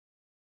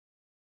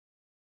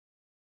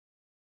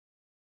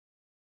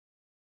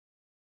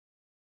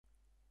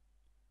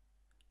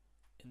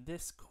In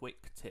this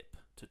quick tip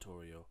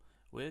tutorial,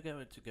 we're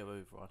going to go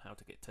over on how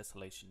to get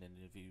tessellation in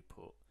the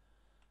viewport.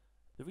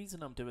 The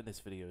reason I'm doing this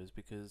video is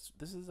because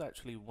this is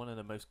actually one of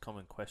the most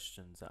common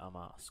questions that I'm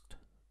asked.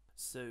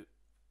 So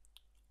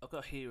I've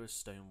got here a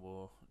stone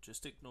wall,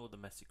 just ignore the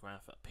messy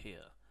graph up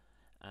here,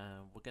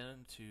 and we're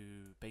going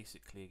to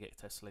basically get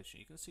tessellation.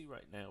 You can see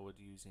right now we're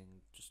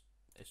using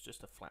it's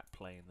just a flat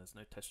plane, there's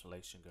no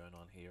tessellation going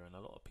on here, and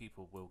a lot of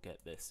people will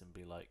get this and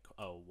be like,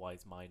 oh, why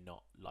is mine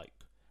not like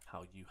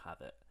how you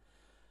have it?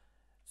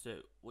 So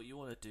what you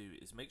want to do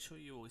is make sure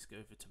you always go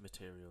over to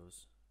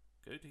materials,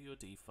 go to your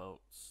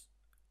defaults,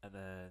 and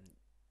then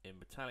in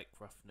metallic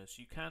roughness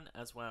you can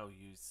as well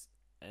use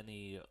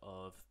any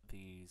of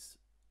these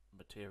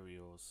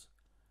materials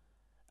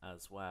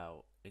as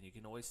well, and you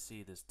can always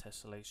see there's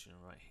tessellation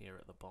right here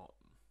at the bottom.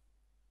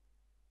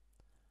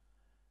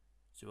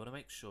 So you want to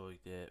make sure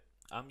that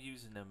I'm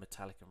using a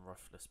metallic and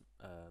roughness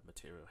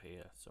material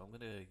here, so I'm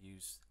going to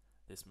use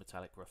this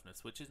metallic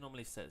roughness, which is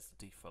normally set as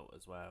the default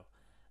as well,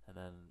 and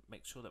then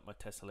make sure that my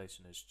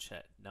tessellation is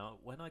checked. Now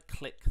when I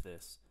click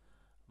this,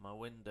 my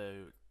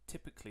window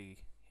typically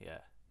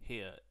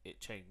here it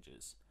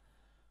changes.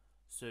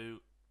 So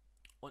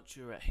once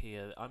you're at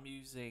here, I'm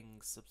using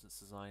Substance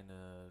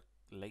Designer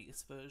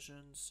latest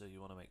version, so you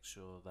want to make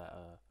sure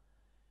that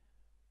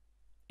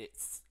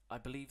I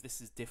believe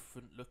this is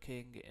different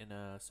looking in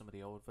some of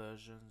the old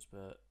versions,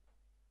 but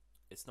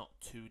it's not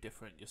too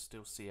different. You'll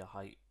still see a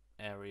height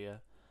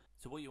area.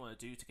 So what you want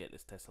to do to get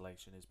this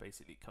tessellation is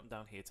basically come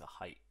down here to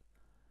height,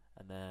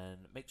 and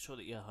then make sure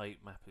that your height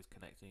map is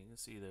connected. You can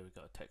see that we've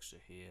got a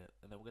texture here,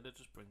 and then we're going to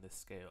just bring this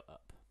scale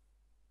up,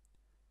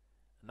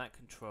 and that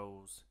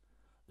controls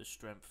the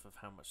strength of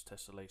how much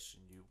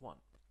tessellation you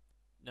want.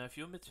 Now if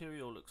your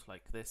material looks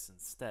like this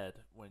instead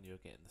when you're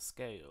getting the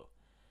scale,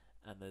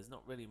 and there's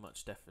not really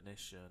much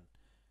definition,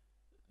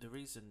 the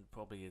reason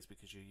probably is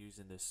because you're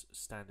using this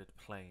standard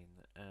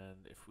plane,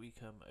 and if we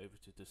come over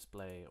to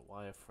display a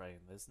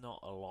wireframe, there's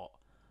not a lot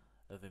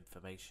of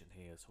information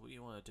here. So what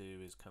you want to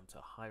do is come to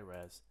high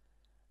res,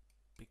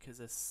 because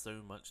there's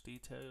so much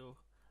detail,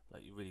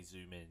 like you really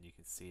zoom in, you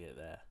can see it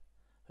there.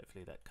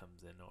 Hopefully that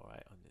comes in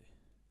alright on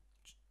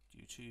the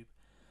YouTube.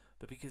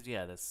 But because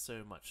there's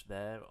so much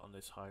there on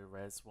this high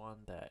res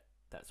one,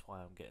 that's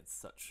why I'm getting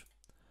such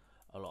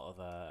a lot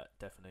of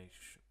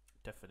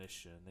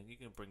definition. Then you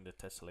can bring the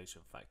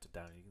tessellation factor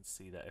down. You can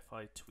see that if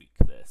I tweak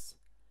this,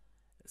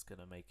 it's going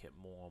to make it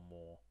more and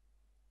more.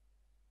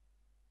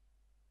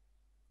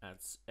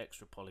 Adds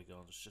extra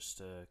polygons just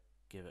to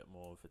give it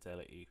more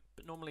fidelity.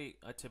 But normally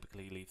I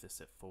typically leave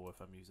this at 4 if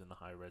I'm using the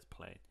high res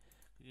plane.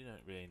 You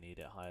don't really need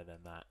it higher than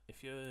that.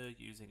 If you're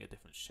using a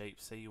different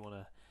shape, say you want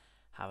to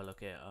have a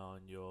look at it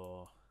on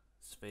your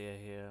sphere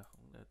here,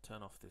 I'm going to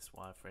turn off this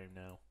wireframe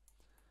now,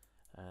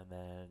 and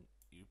then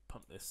you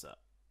pump this up,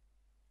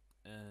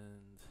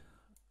 and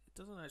it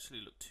doesn't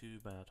actually look too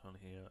bad on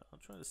here. I'll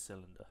try the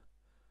cylinder.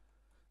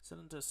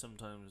 Cylinder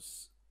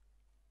sometimes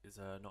is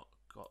not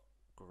got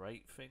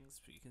great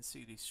things, but you can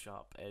see these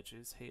sharp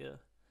edges here,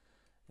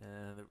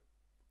 and the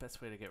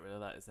best way to get rid of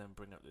that is then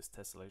bring up this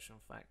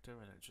tessellation factor,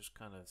 and it just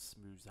kind of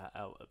smooths that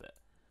out a bit.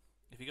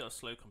 If you got a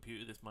slow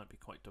computer, this might be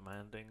quite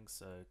demanding,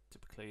 so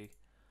typically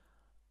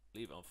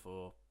leave it on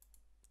 4,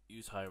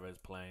 use high res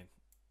plane,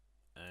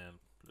 and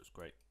looks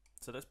great.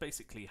 So that's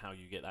basically how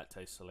you get that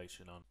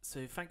tessellation on.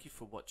 So thank you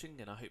for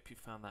watching, and I hope you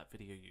found that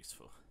video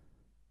useful.